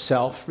not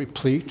itself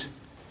replete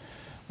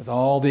with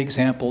all the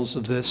examples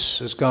of this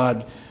as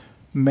God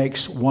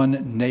makes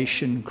one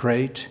nation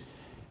great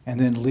and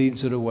then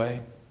leads it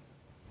away?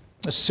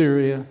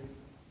 Assyria,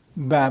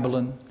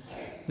 Babylon,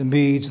 the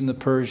Medes and the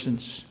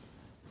Persians,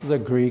 the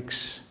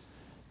Greeks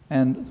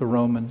and the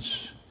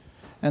Romans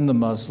and the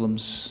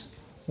Muslims,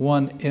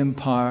 one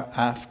empire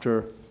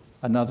after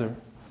another,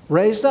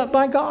 raised up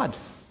by God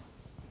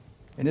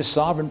in his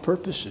sovereign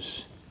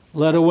purposes,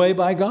 led away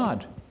by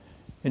God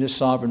in his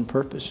sovereign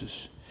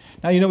purposes.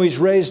 Now, you know, he's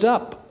raised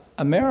up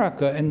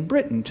America and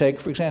Britain.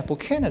 Take, for example,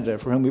 Canada,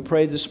 for whom we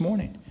prayed this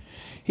morning.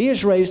 He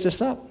has raised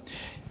us up.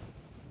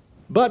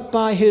 But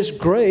by his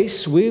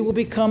grace, we will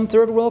become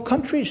third world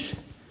countries.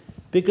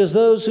 Because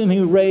those whom he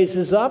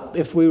raises up,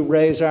 if we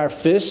raise our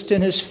fist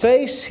in his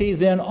face, he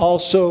then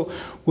also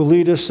will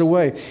lead us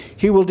away.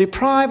 He will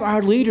deprive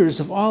our leaders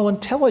of all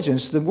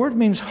intelligence. The word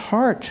means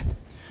heart.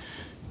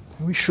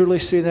 We surely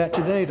see that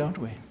today, don't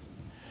we?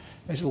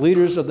 As the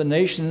leaders of the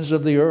nations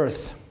of the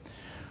earth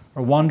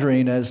are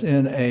wandering as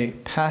in a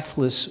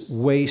pathless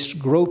waste,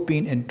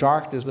 groping in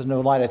darkness with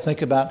no light. I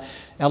think about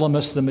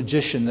Elymas the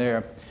magician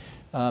there,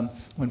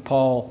 when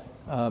Paul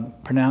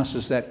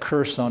pronounces that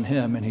curse on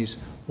him, and he's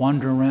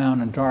wandering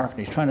around in dark, and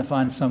he's trying to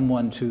find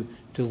someone to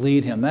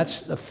lead him.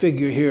 That's a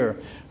figure here,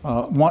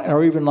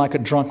 or even like a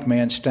drunk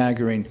man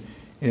staggering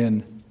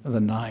in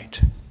the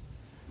night.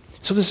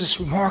 So there's this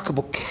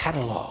remarkable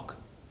catalog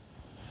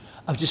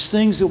of just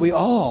things that we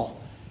all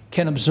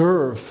can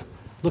observe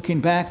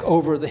looking back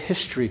over the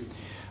history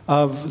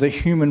of the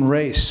human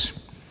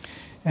race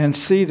and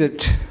see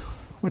that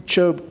what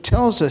Job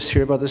tells us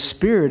here about the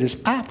Spirit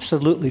is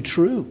absolutely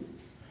true.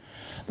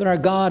 That our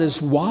God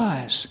is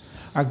wise,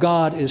 our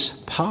God is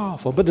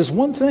powerful. But there's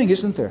one thing,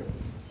 isn't there,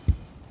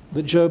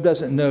 that Job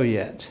doesn't know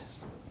yet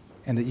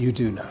and that you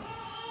do know.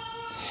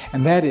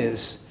 And that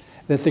is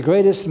that the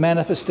greatest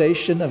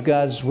manifestation of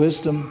God's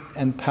wisdom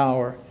and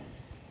power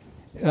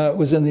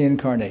was in the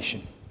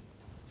incarnation.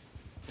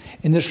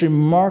 In this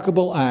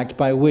remarkable act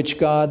by which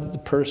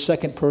God, the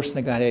second person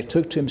of Godhead,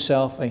 took to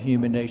himself a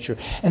human nature.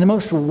 And the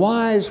most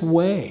wise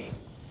way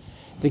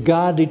that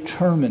God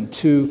determined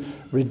to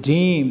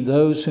redeem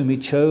those whom he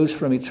chose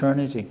from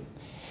eternity,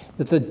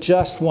 that the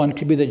just one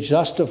could be the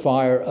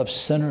justifier of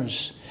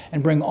sinners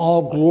and bring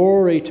all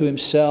glory to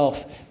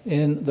himself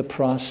in the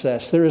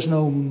process. There is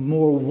no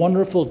more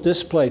wonderful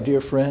display,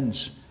 dear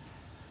friends.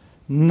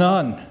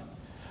 None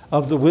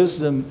of the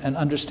wisdom and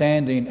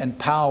understanding and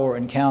power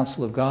and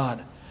counsel of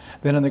God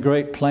than in the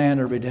great plan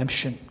of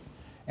redemption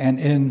and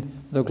in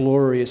the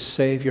glorious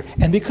Savior.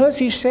 And because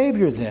he's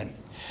Savior then,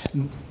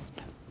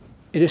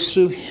 it is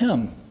through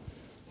him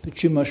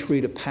that you must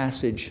read a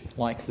passage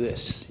like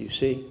this, you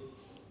see.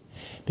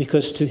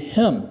 Because to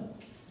him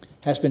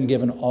has been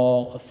given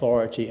all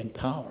authority and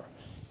power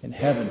in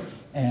heaven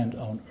and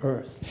on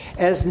earth.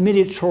 As the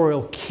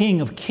mediatorial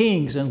King of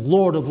kings and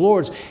Lord of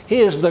lords,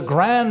 he is the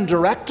grand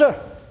director.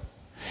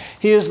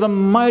 He is the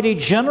mighty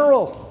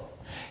general.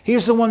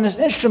 He's the one that's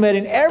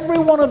instrumenting every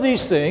one of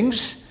these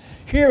things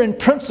here in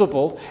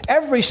principle,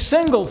 every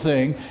single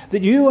thing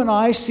that you and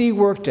I see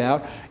worked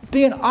out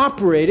being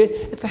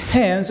operated at the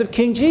hands of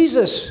King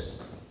Jesus.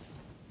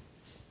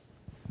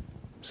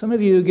 Some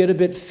of you get a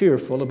bit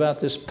fearful about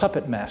this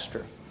puppet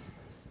master,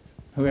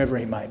 whoever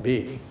he might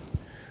be,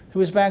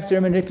 who is back there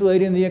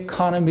manipulating the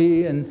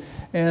economy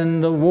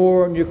and the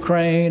war in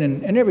Ukraine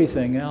and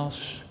everything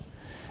else.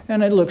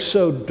 And it looks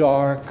so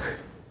dark.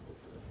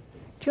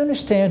 Do you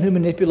understand who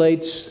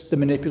manipulates the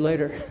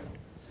manipulator?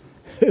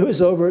 Who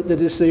is over the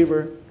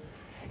deceiver?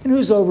 And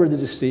who's over the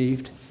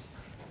deceived?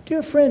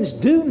 Dear friends,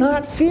 do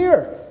not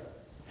fear.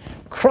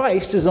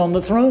 Christ is on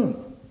the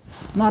throne.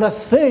 Not a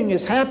thing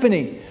is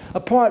happening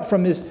apart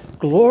from his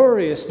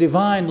glorious,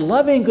 divine,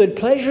 loving good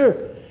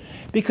pleasure.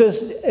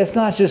 Because it's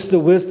not just the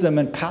wisdom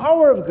and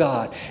power of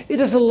God. It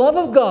is the love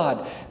of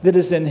God that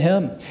is in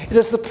him. It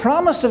is the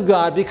promise of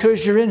God,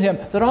 because you're in him,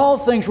 that all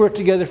things work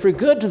together for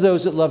good to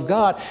those that love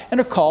God and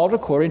are called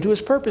according to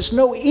his purpose.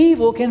 No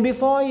evil can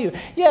befall you.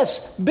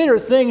 Yes, bitter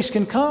things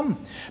can come,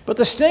 but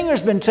the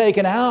stinger's been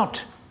taken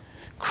out.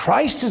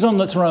 Christ is on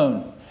the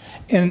throne,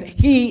 and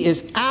he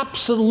is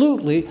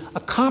absolutely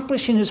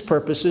accomplishing his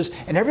purposes,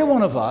 and every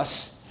one of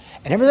us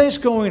and everything that's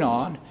going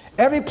on,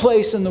 every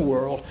place in the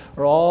world,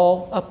 are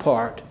all a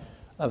part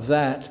of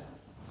that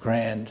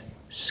grand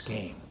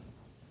scheme.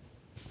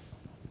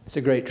 It's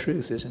a great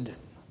truth, isn't it?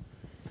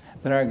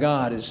 That our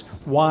God is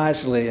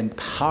wisely and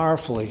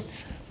powerfully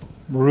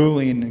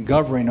ruling and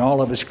governing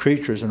all of his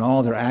creatures and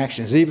all their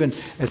actions, even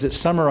as it's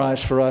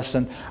summarized for us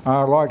in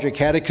our larger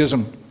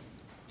catechism.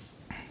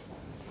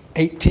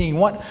 18.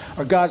 What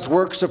are God's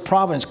works of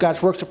providence?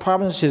 God's works of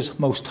providence is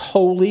most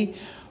holy,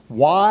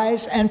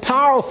 wise, and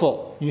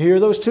powerful. You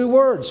hear those two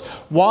words.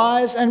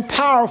 Wise and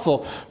powerful,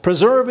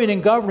 preserving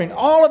and governing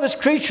all of his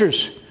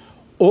creatures,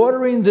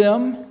 ordering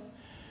them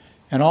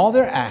and all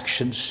their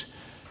actions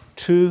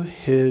to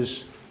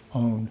his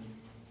own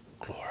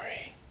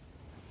glory.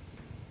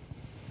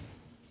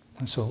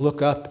 And so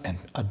look up and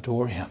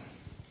adore him.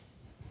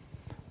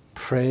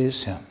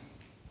 Praise him.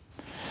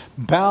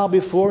 Bow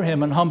before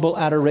him in humble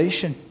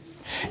adoration.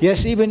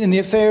 Yes, even in the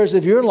affairs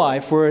of your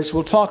life, whereas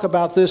we'll talk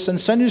about this in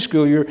Sunday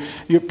school, you're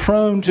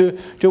prone to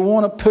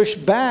want to push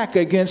back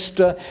against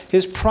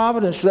his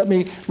providence. Let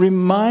me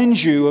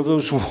remind you of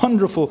those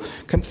wonderful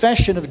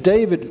confession of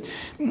David.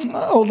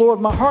 Oh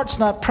Lord, my heart's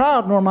not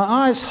proud, nor my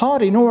eyes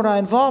haughty, nor would I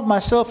involve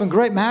myself in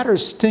great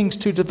matters, things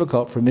too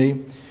difficult for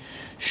me.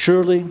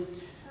 Surely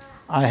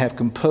I have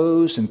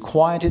composed and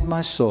quieted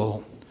my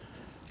soul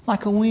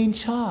like a weaned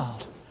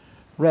child.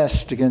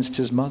 Rest against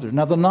his mother.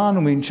 Now the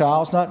non-weaned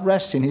child's not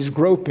resting, he's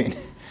groping.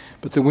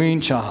 But the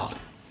weaned child,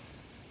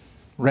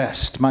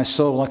 rest, my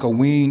soul like a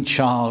weaned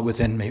child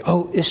within me.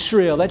 Oh,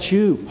 Israel, that's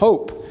you.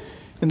 Hope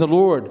in the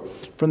Lord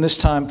from this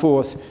time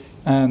forth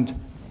and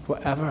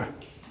forever.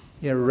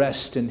 Yeah,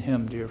 rest in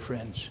him, dear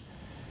friends,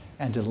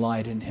 and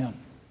delight in him.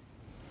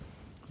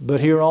 But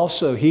here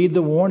also, heed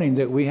the warning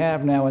that we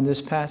have now in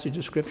this passage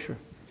of Scripture.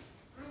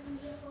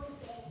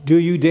 Do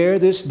you dare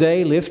this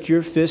day lift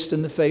your fist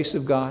in the face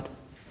of God?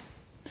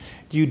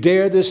 Do you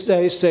dare this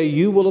day say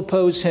you will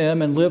oppose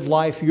him and live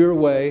life your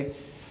way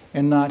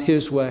and not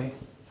his way?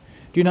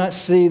 Do you not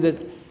see that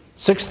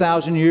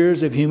 6,000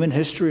 years of human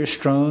history are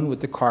strewn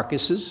with the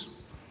carcasses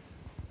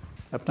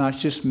of not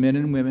just men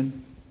and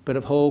women, but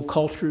of whole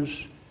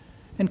cultures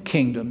and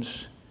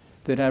kingdoms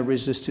that have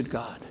resisted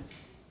God?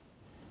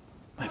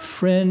 My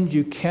friend,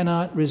 you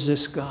cannot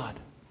resist God.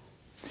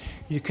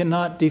 You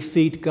cannot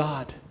defeat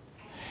God.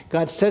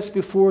 God sets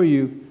before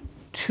you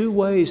two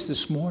ways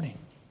this morning.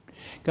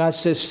 God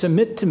says,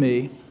 submit to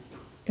me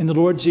in the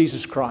Lord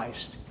Jesus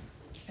Christ,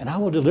 and I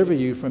will deliver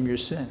you from your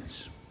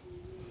sins.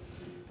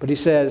 But he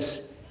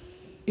says,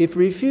 if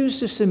you refuse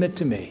to submit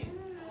to me,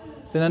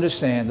 then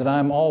understand that I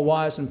am all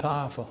wise and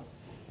powerful,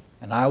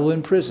 and I will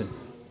imprison,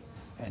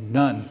 and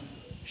none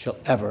shall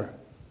ever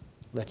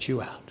let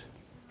you out.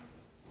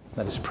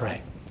 Let us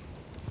pray.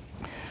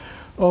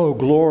 Oh,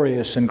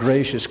 glorious and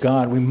gracious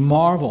God, we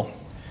marvel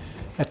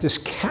at this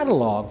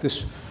catalog,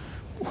 this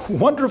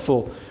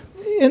wonderful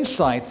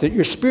insight that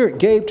your Spirit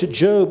gave to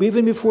Job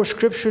even before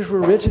Scriptures were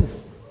written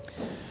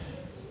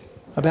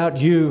about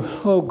you.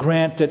 Oh,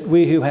 grant that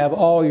we who have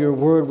all your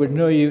word would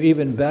know you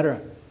even better,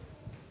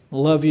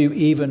 love you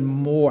even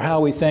more.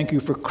 How we thank you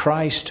for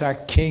Christ, our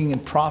King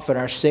and Prophet,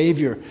 our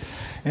Savior,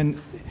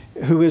 and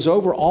who is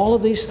over all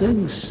of these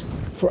things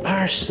for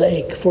our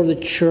sake, for the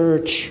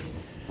church.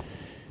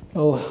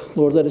 Oh,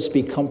 Lord, let us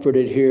be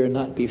comforted here and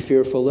not be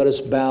fearful. Let us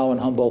bow in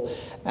humble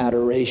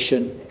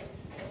adoration.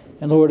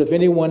 And Lord, if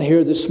anyone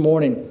here this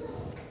morning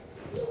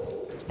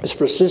is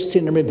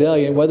persisting in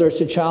rebellion, whether it's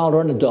a child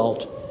or an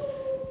adult,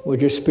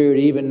 would your Spirit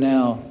even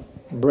now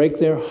break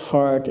their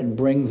heart and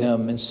bring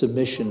them in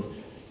submission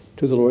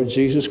to the Lord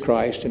Jesus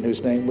Christ, in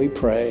whose name we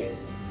pray.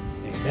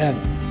 Amen.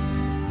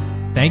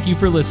 Thank you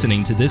for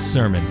listening to this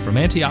sermon from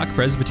Antioch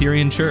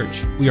Presbyterian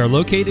Church. We are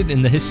located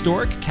in the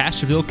historic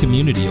Cashville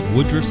community of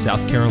Woodruff,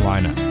 South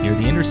Carolina, near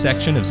the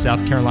intersection of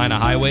South Carolina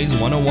Highways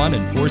 101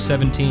 and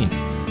 417.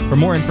 For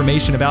more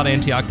information about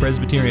Antioch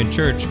Presbyterian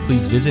Church,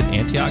 please visit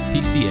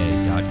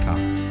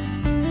antiochpca.com.